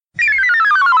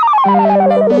This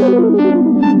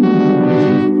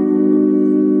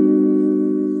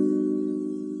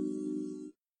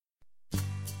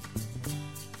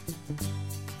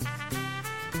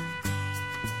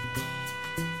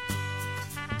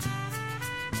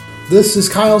is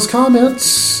Kyle's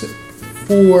Comments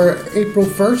for April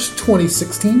 1st,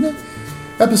 2016,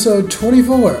 episode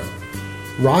 24,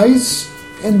 Rise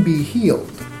and Be Healed.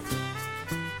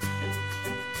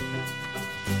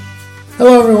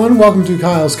 Hello everyone, welcome to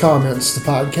Kyle's Comments, the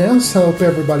podcast. Hope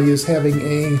everybody is having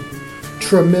a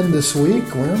tremendous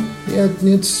week. Well, yeah,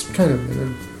 it's kind of been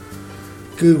a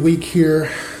good week here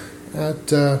at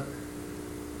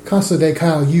Casa de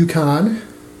Kyle, Yukon.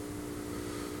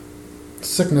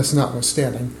 Sickness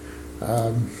notwithstanding,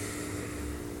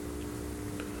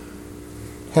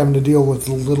 having to deal with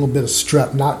a little bit of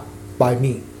strep, not by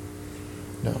me.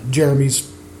 No,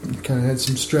 Jeremy's kind of had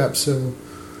some strep, so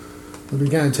we've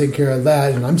been kind of taking care of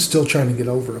that, and I'm still trying to get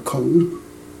over a cold.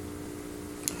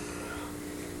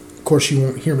 Of course, you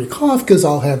won't hear me cough because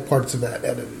I'll have parts of that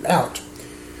edited out.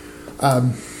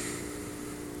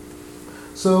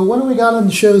 So what do we got on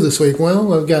the show this week?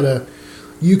 Well, I've got a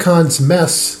Yukon's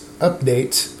mess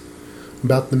update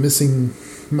about the missing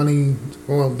money,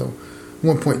 well, the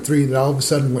 1.3 that all of a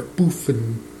sudden went poof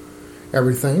and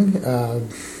everything.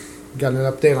 Got an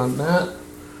update on that.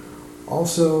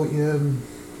 Also in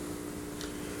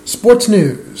sports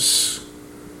news,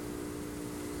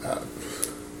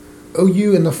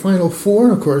 OU in the Final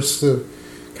Four. Of course,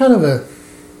 kind of a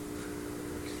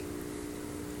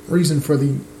reason for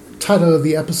the title of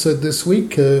the episode this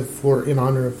week, for in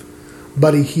honor of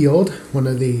Buddy Hield, one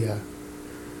of the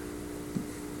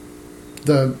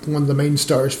main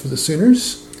stars for the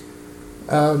Sooners.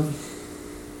 In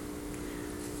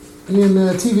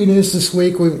TV news this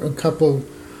week, a couple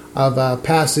of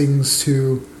passings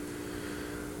to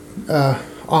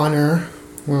honor.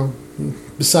 Well,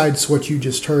 besides what you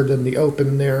just heard in the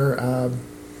open there,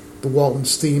 the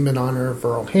Waltons theme in honor of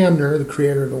Earl Hamner, the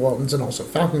creator of the Waltons, and also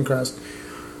Falcon Crest.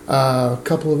 A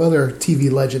couple of other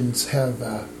TV legends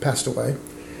have passed away.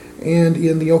 And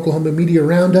in the Oklahoma Media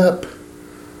Roundup,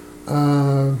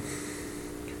 one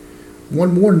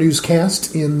more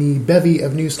newscast in the bevy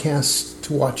of newscasts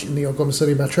to watch in the Oklahoma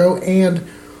City Metro, and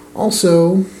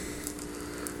also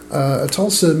a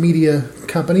Tulsa media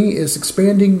company is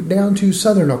expanding down to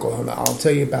southern Oklahoma. I'll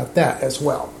tell you about that as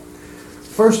well.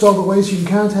 First, all the ways you can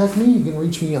contact me. You can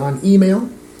reach me on email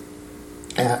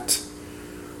at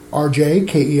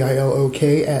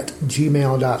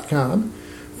rjkeilok@gmail.com.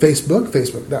 Facebook,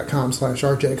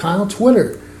 facebook.com/rjkyle.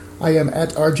 Twitter, I am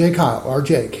at rjkyle,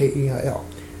 rjkeil.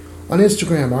 On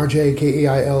Instagram,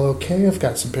 rjkeilok. I've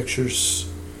got some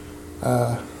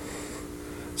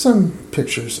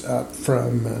pictures up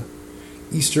from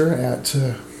Easter at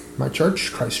my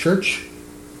church, Christ Church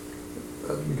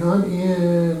of Yukon,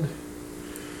 and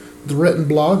the written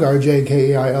blog,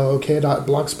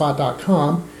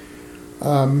 rjkeilok.blogspot.com.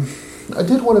 I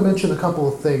did want to mention a couple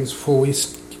of things before we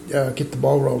get the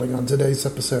ball rolling on today's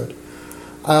episode.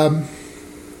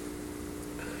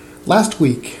 Last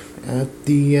week at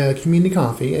the community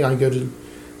coffee, I go to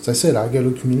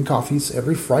community coffees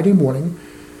every Friday morning.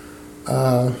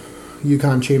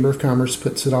 Yukon Chamber of Commerce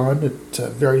puts it on at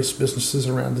various businesses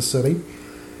around the city.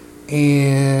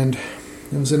 And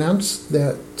it was announced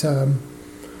that the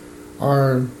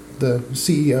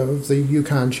CEO of the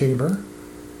Yukon Chamber,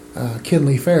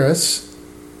 Kinley Ferris,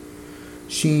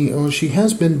 she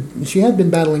had been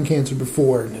battling cancer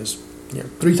before and has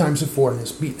 3 times before and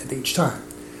has beaten it each time.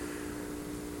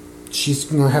 She's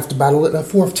going to have to battle it a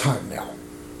 4th time now.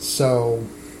 So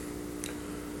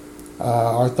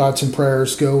our thoughts and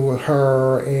prayers go with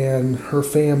her and her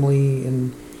family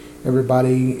and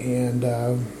everybody, and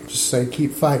just say,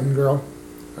 keep fighting, girl.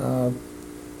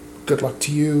 Good luck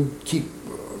to you. Keep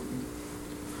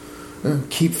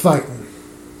fighting.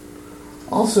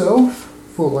 Also,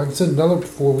 like I said,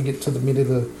 before we get to the meat of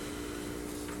the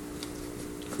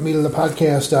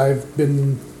podcast, I've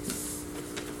been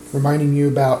reminding you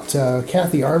about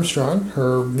Kathy Armstrong.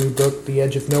 Her new book, The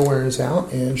Edge of Nowhere, is out,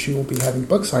 and she will be having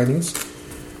book signings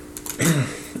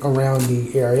around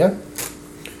the area.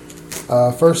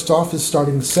 First off is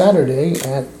starting Saturday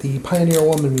at the Pioneer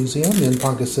Woman Museum in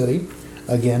Ponca City.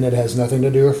 Again, it has nothing to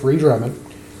do with Free Drummond.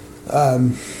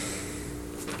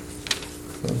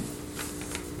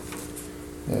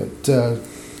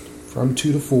 From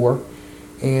 2 to 4.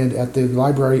 And at the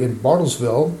library in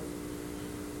Bartlesville,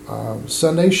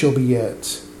 Sunday she'll be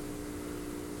at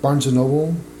Barnes &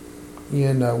 Noble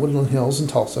in Woodland Hills in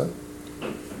Tulsa.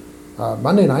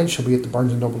 Monday night she'll be at the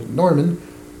Barnes & Noble in Norman.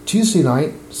 Tuesday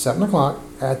night, 7 o'clock,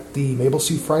 at the Maple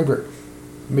C. Freiberg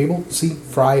Mabel C.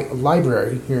 Fry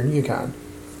Library here in Yukon.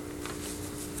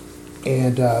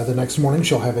 And the next morning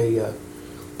she'll have a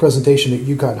presentation at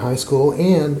Yukon High School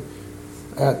and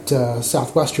at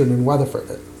Southwestern in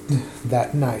Weatherford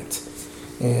that night.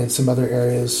 And some other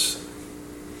areas,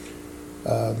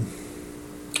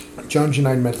 Jones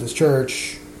United Methodist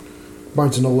Church,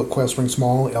 Barnes & Noble at Quail Springs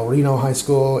Mall, El Reno High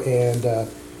School, and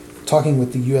talking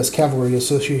with the U.S. Cavalry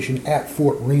Association at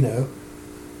Fort Reno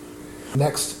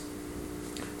next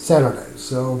Saturday.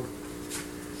 So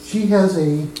she has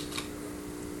a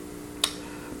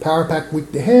power-packed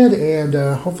week ahead, and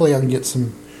hopefully I can get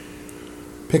some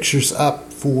pictures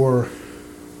up for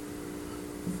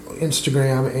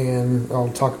Instagram, and I'll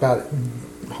talk about it,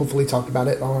 hopefully talk about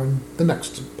it on the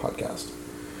next podcast.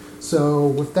 So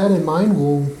with that in mind,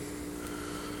 we'll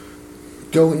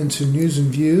go into news and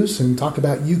views and talk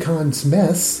about Yukon's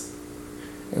mess,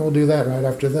 and we'll do that right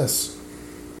after this.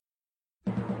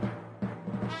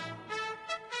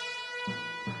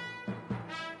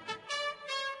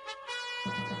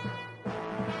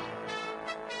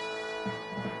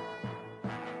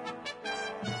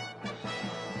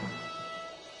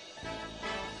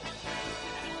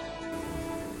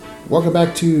 Welcome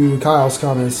back to Kyle's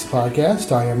Comments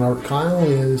Podcast. I am Robert Kyle.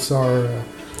 It is our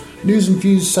news and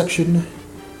views section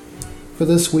for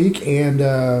this week, and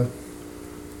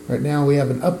right now we have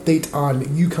an update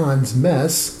on Yukon's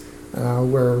mess,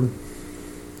 where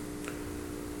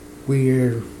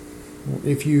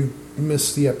if you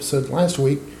missed the episode last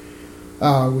week,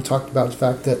 we talked about the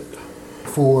fact that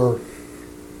for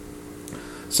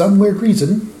some weird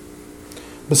reason,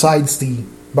 besides the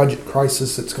budget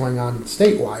crisis that's going on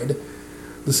statewide,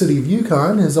 the city of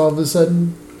Yukon has all of a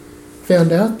sudden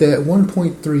found out that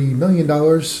 $1.3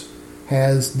 million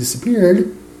has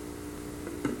disappeared,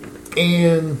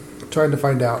 and trying to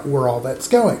find out where all that's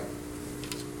going.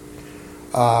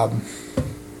 At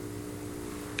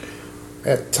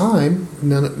the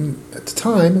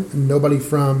time, nobody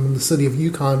from the city of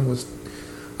Yukon was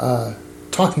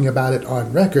talking about it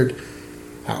on record.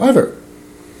 However,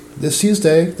 this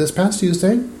past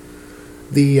Tuesday,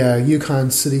 the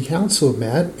Yukon City Council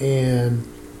met, and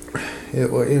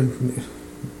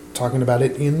talking about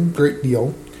it in great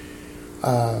deal.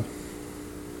 Of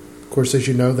course, as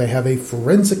you know, they have a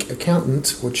forensic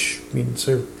accountant, which means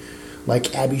they're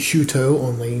like Abby Shuto,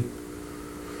 only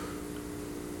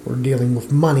we're dealing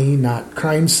with money, not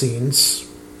crime scenes.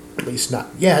 At least not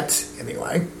yet,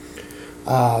 anyway.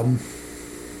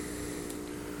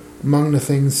 Among the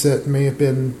things that may have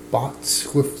been bought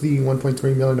with the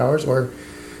 $1.3 million or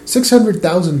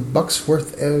 $600,000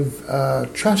 worth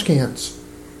of trash cans,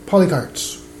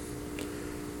 polycarts,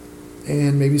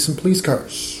 and maybe some police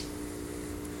cars.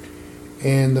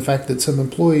 And the fact that some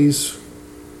employees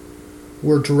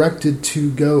were directed to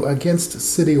go against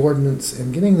city ordinance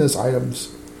in getting those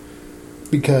items,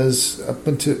 because up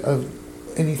into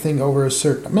anything over a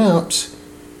certain amount,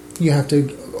 you have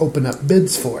to open up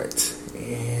bids for it.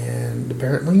 And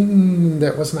apparently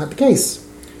that was not the case.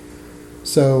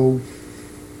 So,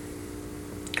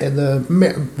 and the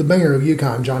mayor of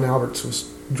Yukon, John Alberts, was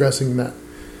addressing that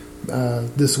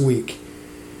this week.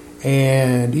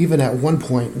 And even at one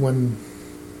point when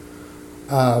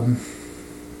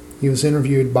he was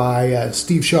interviewed by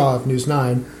Steve Shaw of News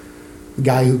 9, the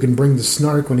guy who can bring the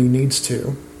snark when he needs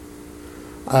to,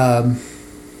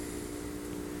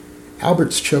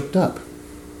 Alberts choked up,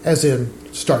 as in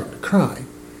starting to cry.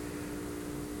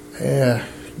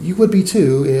 You would be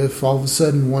too if all of a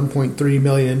sudden 1.3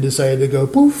 million decided to go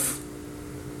poof,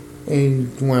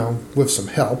 and well, with some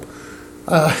help,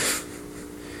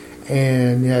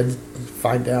 and you had to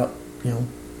find out,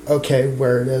 okay,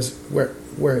 where it is,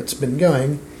 where it's been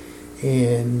going,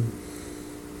 and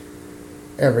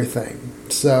everything.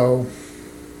 So,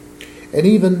 and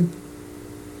even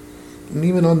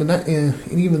on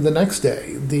the next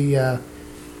day, the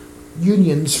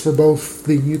unions for both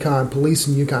the Yukon Police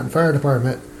and Yukon Fire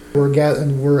Department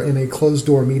were in a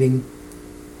closed-door meeting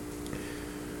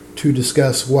to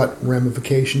discuss what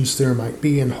ramifications there might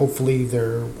be, and hopefully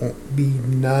there won't be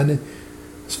none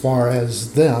as far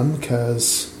as them,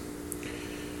 because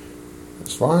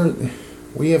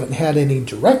we haven't had any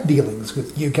direct dealings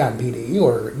with Yukon PD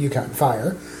or Yukon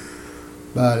Fire,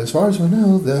 but as far as we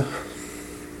know,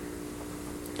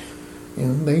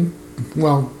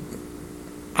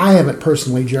 I haven't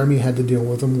personally. Jeremy had to deal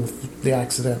with them with the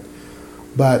accident.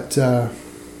 But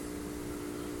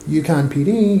Yukon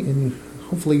PD, and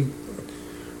hopefully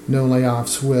no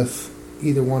layoffs with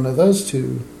either one of those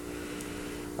two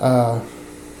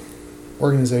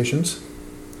organizations,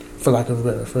 for lack of a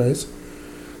better phrase.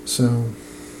 So,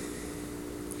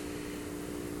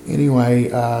 anyway,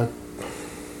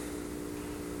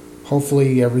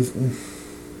 hopefully everything.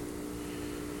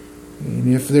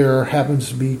 And if there happens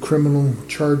to be criminal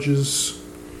charges,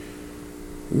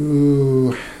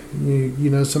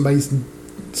 somebody's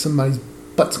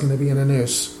butt's going to be in a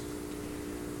noose.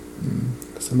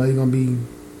 Somebody's going to be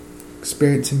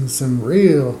experiencing some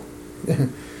real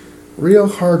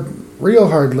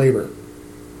hard labor.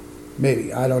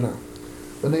 Maybe, I don't know.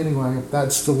 But anyway,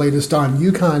 that's the latest on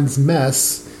Yukon's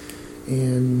mess.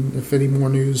 And if any more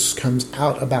news comes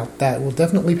out about that, we'll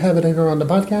definitely have it in on the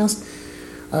podcast.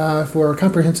 For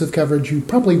comprehensive coverage, you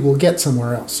probably will get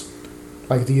somewhere else,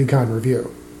 like the Yukon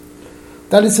review.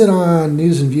 That is it on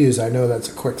news and views. I know that's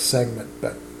a quick segment,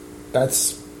 but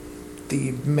that's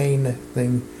the main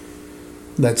thing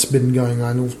that's been going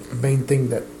on, the main thing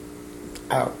that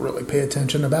I don't really pay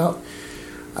attention about.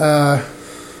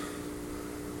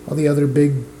 All the other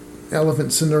big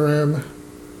elephants in the room,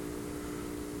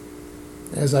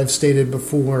 as I've stated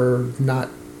before, not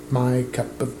my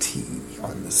cup of tea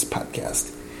on this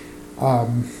podcast.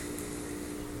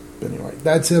 But anyway,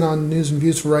 that's it on news and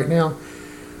views for right now.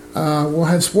 We'll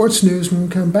have sports news when we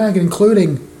come back,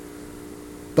 including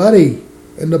Buddy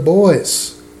and the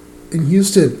boys in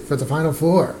Houston for the Final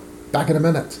Four. Back in a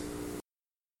minute.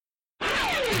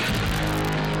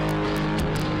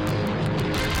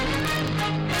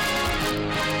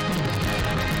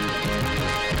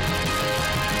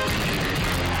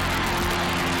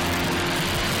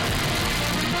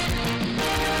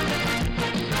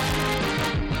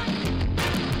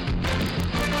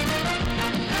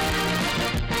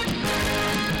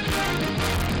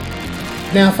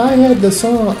 Now, if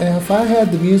I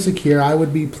had the music here, I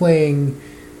would be playing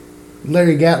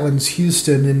Larry Gatlin's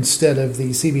Houston instead of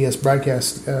the CBS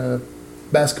broadcast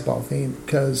basketball theme,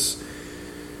 because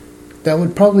that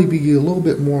would probably be a little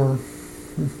bit more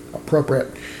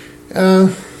appropriate.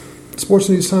 Sports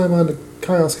news time on to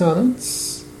Kyle's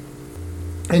comments.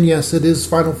 And yes, it is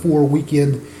Final Four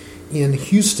weekend in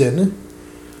Houston,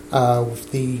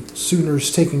 with the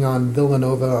Sooners taking on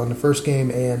Villanova on the first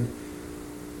game and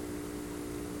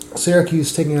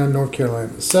Syracuse taking on North Carolina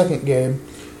in the second game.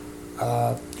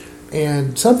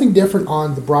 And something different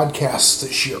on the broadcast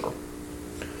this year.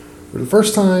 For the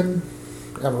first time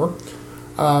ever,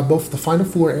 both the Final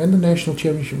Four and the National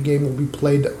Championship game will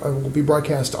be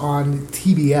broadcast on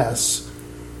TBS,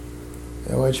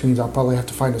 which means I'll probably have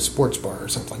to find a sports bar or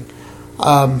something.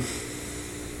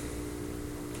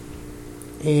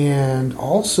 And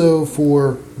also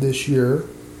for this year,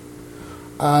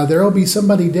 there will be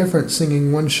somebody different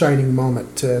singing One Shining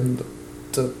Moment to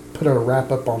put a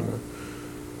wrap up on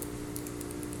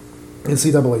the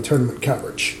NCAA tournament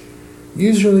coverage.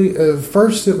 Usually,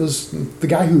 first it was the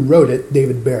guy who wrote it,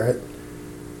 David Barrett,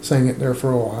 sang it there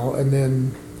for a while, and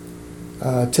then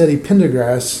Teddy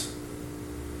Pendergrass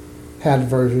had a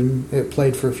version. It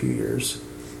played for a few years.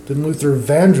 Then Luther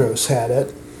Vandross had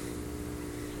it.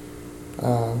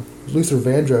 Luther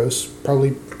Vandross,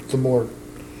 probably the more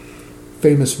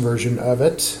famous version of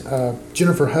it.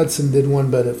 Jennifer Hudson did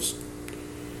one, but it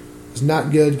was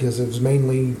not good because it was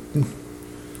mainly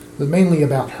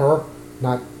about her,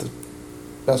 not the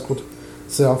basketball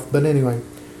itself. But anyway,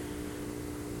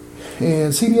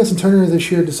 and CBS and Turner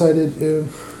this year decided to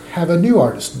have a new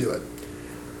artist do it.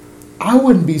 I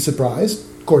wouldn't be surprised.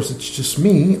 Of course, it's just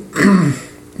me.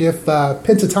 If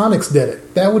Pentatonix did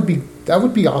it, that would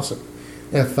be awesome.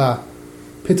 If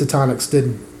Pentatonix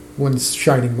did One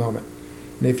Shining Moment.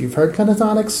 And if you've heard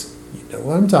Pentatonix, you know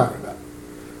what I'm talking about.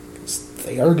 Because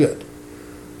they are good.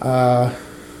 Of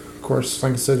course,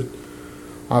 like I said,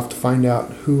 I'll have to find out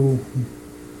who's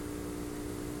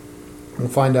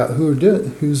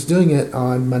doing it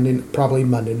on probably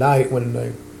Monday night when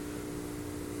the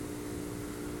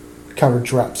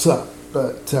coverage wraps up.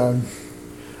 But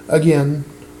again,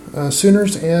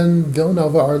 Sooners and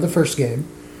Villanova are the first game.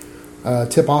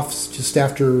 Tip-off's just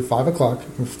after 5 o'clock,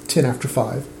 10 after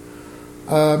 5.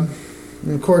 And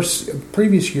of course,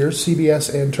 previous years,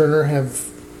 CBS and Turner have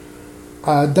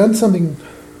done something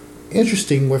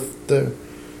interesting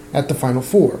at the Final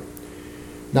Four.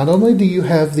 Not only do you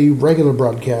have the regular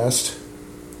broadcast,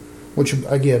 which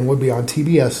again would be on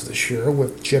TBS this year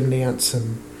with Jim Nantz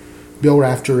and Bill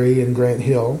Raftery and Grant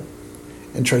Hill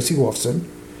and Tracy Wolfson,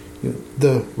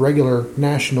 the regular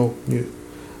national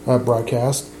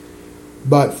broadcast,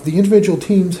 but the individual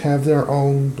teams have their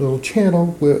own little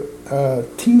channel with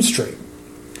Team Stream.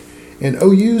 And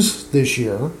OU's this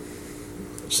year,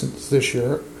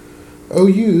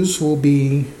 OU's will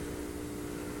be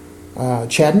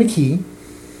Chad McKee,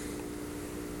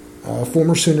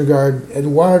 former Sooner guard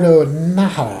Eduardo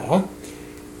Nahara,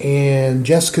 and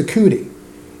Jessica Cootie.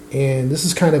 And this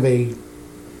is kind of a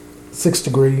 6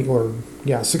 degree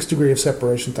of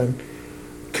separation thing.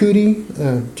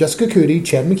 Jessica Cootie,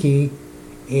 Chad McKee,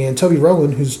 and Toby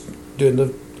Rowland, who's doing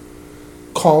the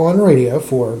call on radio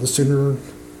for the Sooner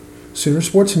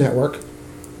Sports Network,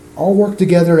 all work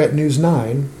together at News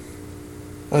 9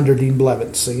 under Dean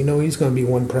Blevins. So you know he's going to be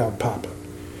one proud papa.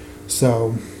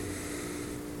 So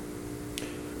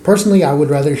personally, I would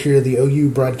rather hear the OU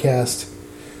broadcast,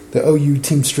 the OU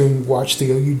team stream, watch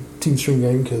the OU team stream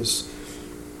game because,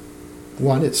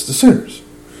 one, it's the Sooners,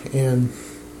 and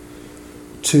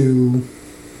two,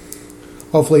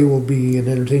 hopefully it will be an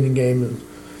entertaining game and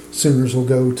Sooners will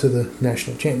go to the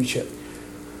national championship.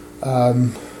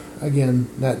 Again,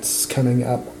 that's coming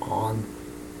up on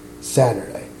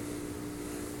Saturday.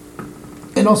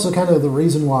 And also kind of the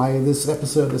reason why this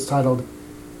episode is titled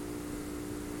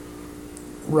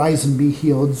Rise and Be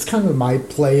Healed. It's kind of my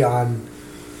play on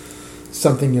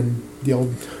something in the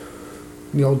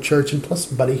old church, and plus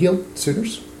Buddy Hield,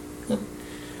 Sooners. Yeah.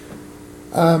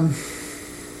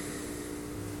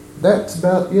 That's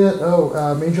about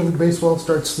it. Major League Baseball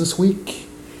starts this week.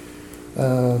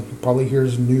 Probably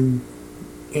here's a new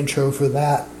intro for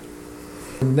that.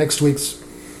 Next week's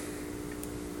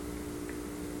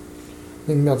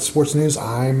thing about the sports news,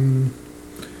 I'm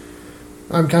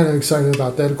kind of excited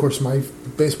about that. Of course, my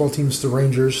baseball team's the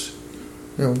Rangers.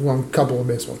 A couple of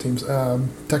baseball teams,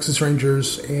 Texas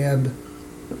Rangers and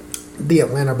the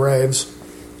Atlanta Braves.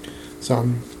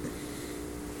 So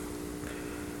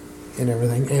and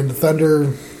everything, and the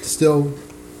Thunder still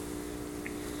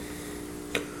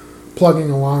plugging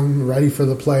along, ready for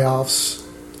the playoffs.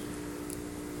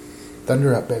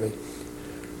 Thunder up, baby.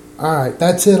 Alright,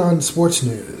 that's it on sports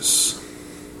news.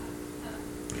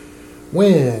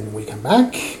 When we come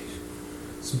back,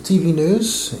 some TV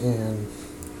news and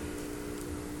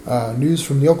news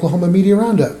from the Oklahoma Media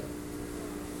Roundup.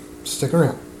 Stick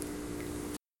around.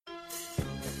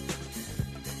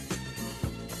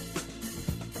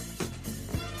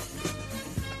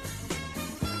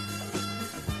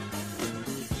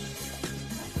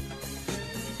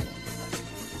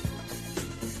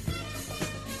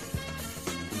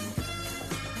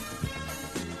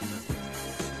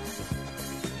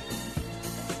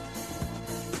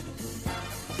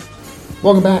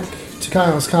 Welcome back to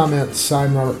Kyle's Comments.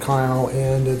 I'm Robert Kyle,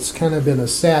 and it's kind of been a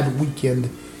sad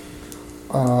weekend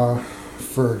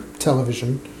for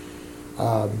television.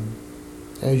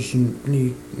 As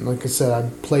you like I said, I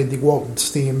played the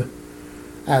Waltons theme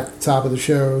at the top of the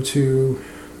show to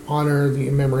honor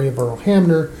the memory of Earl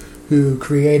Hamner, who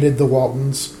created the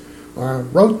Waltons,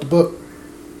 wrote the book.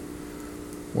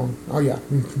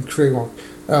 Created Waltons.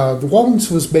 The Waltons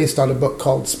was based on a book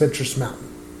called Spencer's Mountain.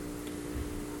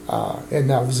 And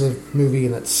that was a movie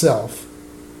in itself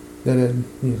that had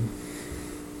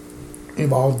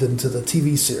evolved into the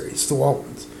TV series, The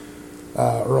Waltons.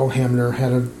 Earl Hamner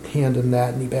had a hand in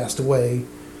that, and he passed away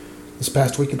this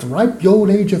past week at the ripe old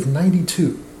age of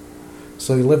 92.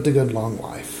 So he lived a good, long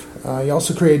life. He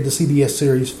also created the CBS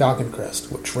series Falcon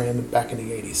Crest, which ran back in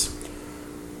the 80s.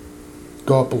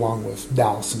 Go up along with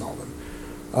Dallas and all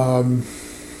them.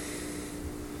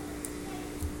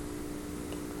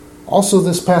 Also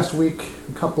this past week,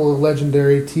 a couple of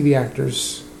legendary TV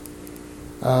actors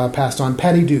passed on.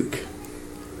 Patty Duke.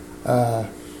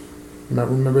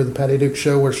 Remember the Patty Duke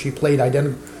show where she played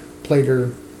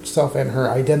herself and her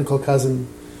identical cousin.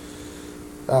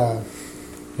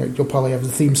 You'll probably have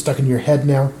the theme stuck in your head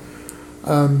now.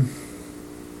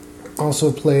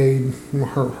 Also played,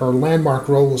 her landmark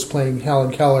role was playing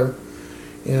Helen Keller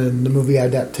in the movie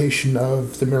adaptation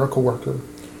of The Miracle Worker.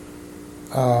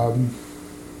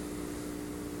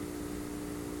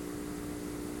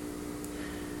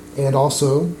 And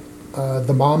also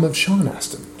the mom of Sean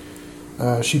Astin.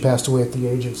 She passed away at the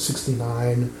age of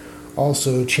 69.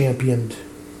 Also championed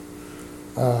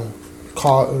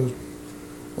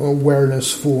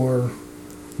awareness for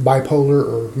bipolar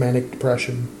or manic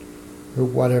depression or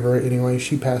whatever. Anyway,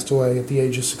 she passed away at the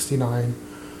age of 69.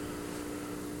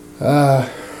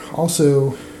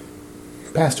 Also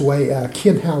passed away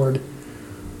Ken Howard,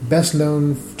 best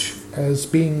known as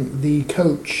being the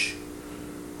coach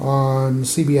on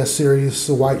CBS series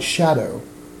The White Shadow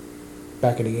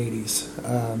back in the 80s.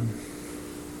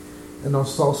 And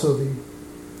also the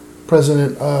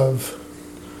president of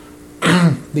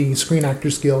the Screen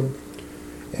Actors Guild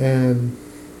and,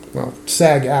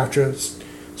 SAG-AFTRA,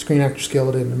 Screen Actors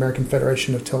Guild, and American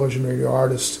Federation of Television and Radio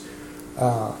Artists.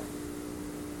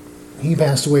 He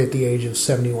passed away at the age of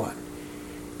 71.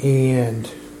 And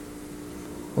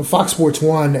Fox Sports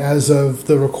 1, as of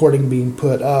the recording being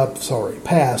put up, it's already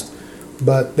passed,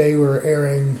 but they were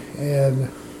airing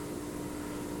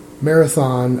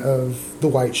marathon of The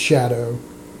White Shadow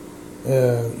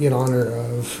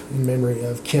in memory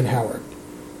of Ken Howard.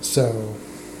 So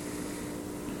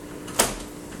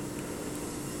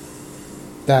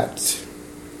that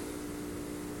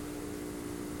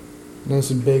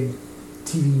was a big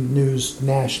TV news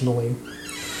nationally.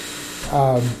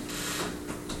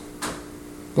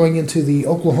 Going into the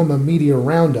Oklahoma Media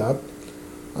Roundup,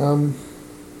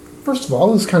 first of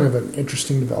all, this is kind of an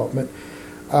interesting development.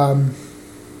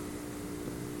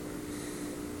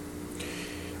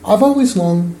 I've always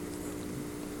long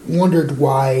wondered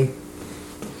why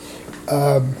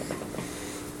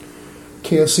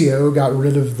KOCO got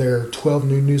rid of their 12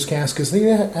 noon newscast, because they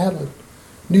had a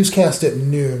newscast at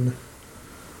noon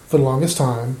for the longest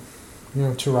time,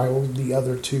 to rival the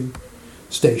other two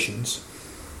stations.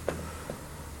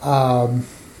 Then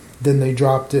they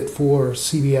dropped it for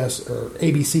CBS or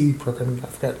ABC programming. I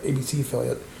forgot, ABC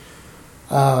affiliate.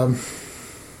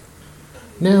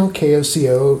 Now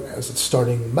KOCO, as it's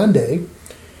starting Monday,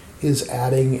 is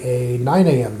adding a 9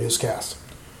 a.m. newscast.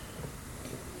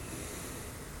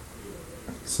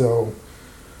 So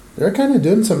they're kind of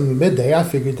doing something midday. I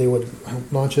figured they would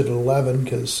launch it at 11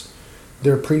 because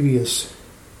their previous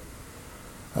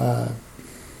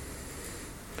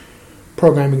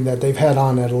programming that they've had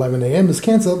on at 11 a.m. is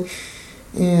canceled,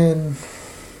 and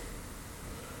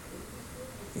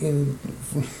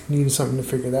needed something to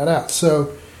figure that out.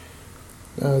 So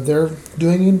they're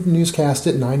doing a newscast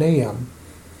at 9 a.m.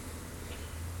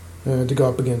 To go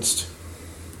up against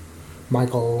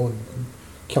Michael and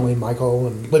Kelly and Michael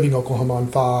and Living Oklahoma on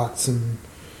Fox and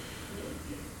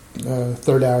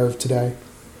third hour of today.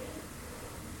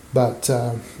 But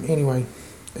anyway,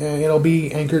 it'll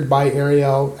be anchored by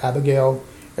Ariel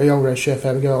Reshef,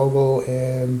 Abigail Ogle,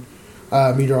 and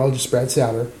meteorologist Brad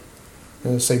Souter,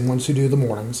 the same ones who do the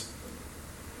mornings.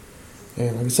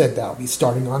 And like I said, that'll be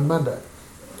starting on Monday.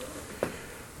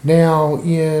 Now,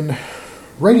 in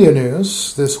radio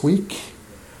news this week,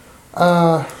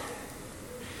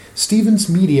 Stevens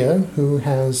Media, who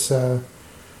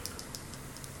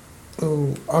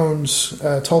owns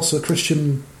Tulsa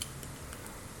Christian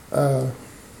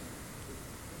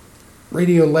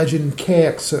radio legend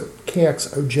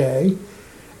KXOJ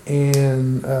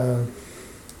and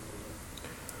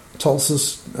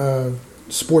Tulsa's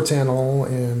Sports Animal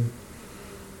and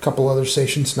a couple other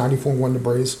stations, 94.1 The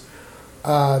Breeze.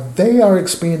 They are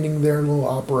expanding their little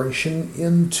operation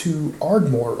into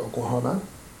Ardmore, Oklahoma.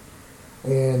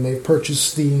 And they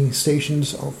purchased the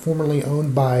stations formerly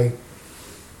owned by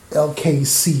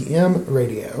LKCM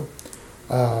Radio.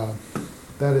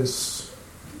 That is,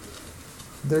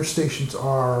 their stations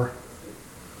are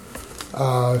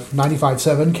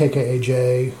 95.7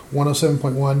 KKAJ,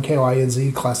 107.1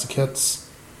 KYNZ Classic Hits,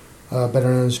 better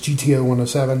known as GTO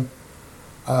 107,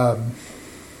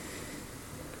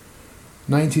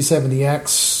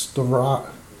 970X, the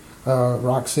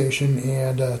rock station,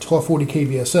 and 1240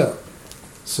 KVSO.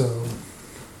 So,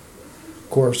 of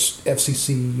course,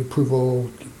 FCC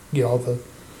approval, get all the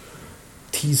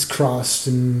T's crossed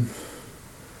and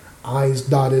I's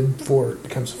dotted before it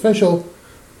becomes official.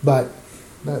 But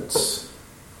that's,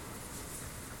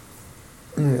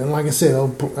 and like I said, it'll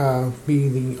be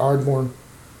the Ardmore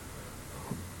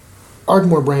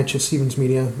branch of Stevens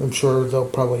Media. I'm sure they'll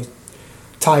probably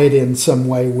tie it in some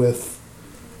way with,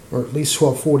 or at least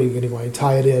 1240 anyway,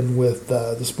 tie it in with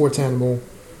the Sports Animal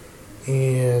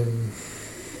and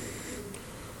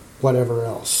whatever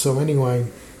else. So anyway,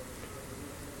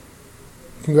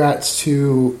 congrats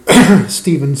to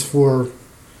Stevens for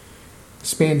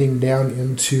expanding down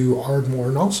into Ardmore.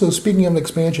 And also, speaking of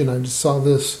expansion, I just saw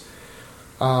this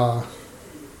not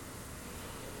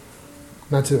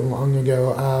too long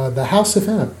ago. The House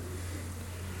FM,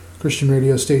 Christian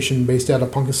radio station based out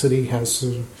of Ponca City, has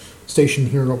a station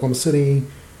here in Oklahoma City,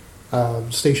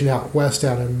 station out west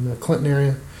out in the Clinton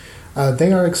area.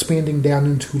 They are expanding down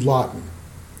into Lawton.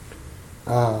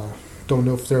 Don't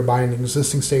know if they're buying an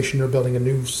existing station or building a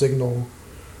new signal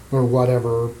or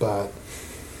whatever, but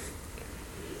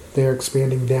they're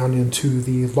expanding down into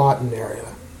the Lawton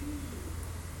area.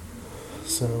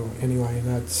 So anyway,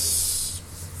 that's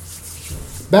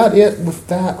about it with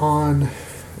that on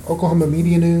Oklahoma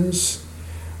media news.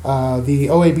 The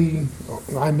OAB,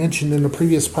 I mentioned in a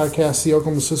previous podcast, the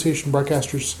Oklahoma Association of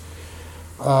Broadcasters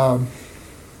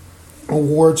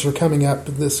awards are coming up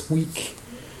this week,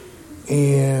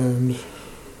 and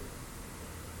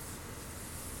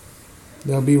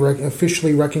they'll be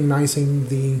officially recognizing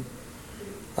the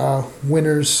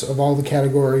winners of all the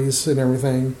categories and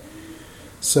everything.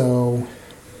 So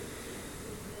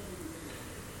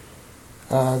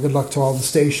good luck to all the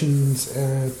stations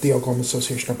at the Oklahoma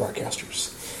Association of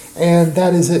Broadcasters. And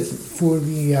that is it for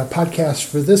the podcast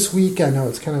for this week. I know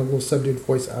it's kind of a little subdued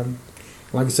voice.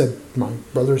 Like I said, my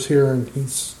brother's here and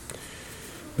he's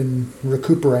been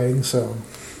recuperating, so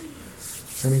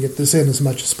I'm going to get this in as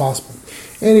much as possible.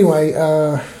 Anyway,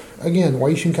 again,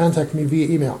 you can contact me via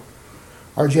email,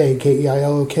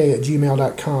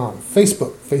 rjkeilok@gmail.com,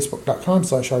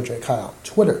 facebook.com/rjkeil,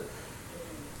 Twitter,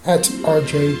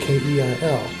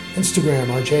 @rjkeil, Instagram,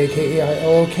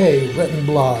 rjkeilok, written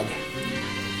blog,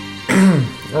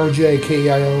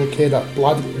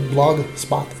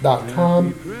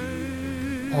 rjkeilok.blogspot.com.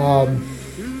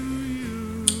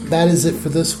 That is it for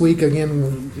this week.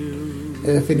 Again,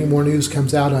 if any more news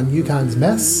comes out on Yukon's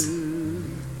mess,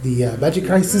 the budget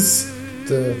crisis,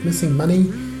 the missing money,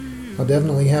 I'll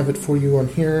definitely have it for you on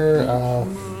here,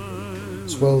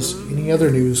 as well as any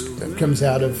other news that comes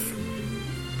out of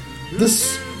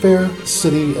this fair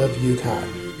city of Yukon.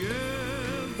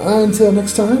 Until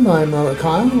next time, I'm Robert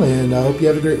Kyle, and I hope you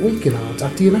have a great week, and I'll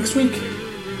talk to you next week.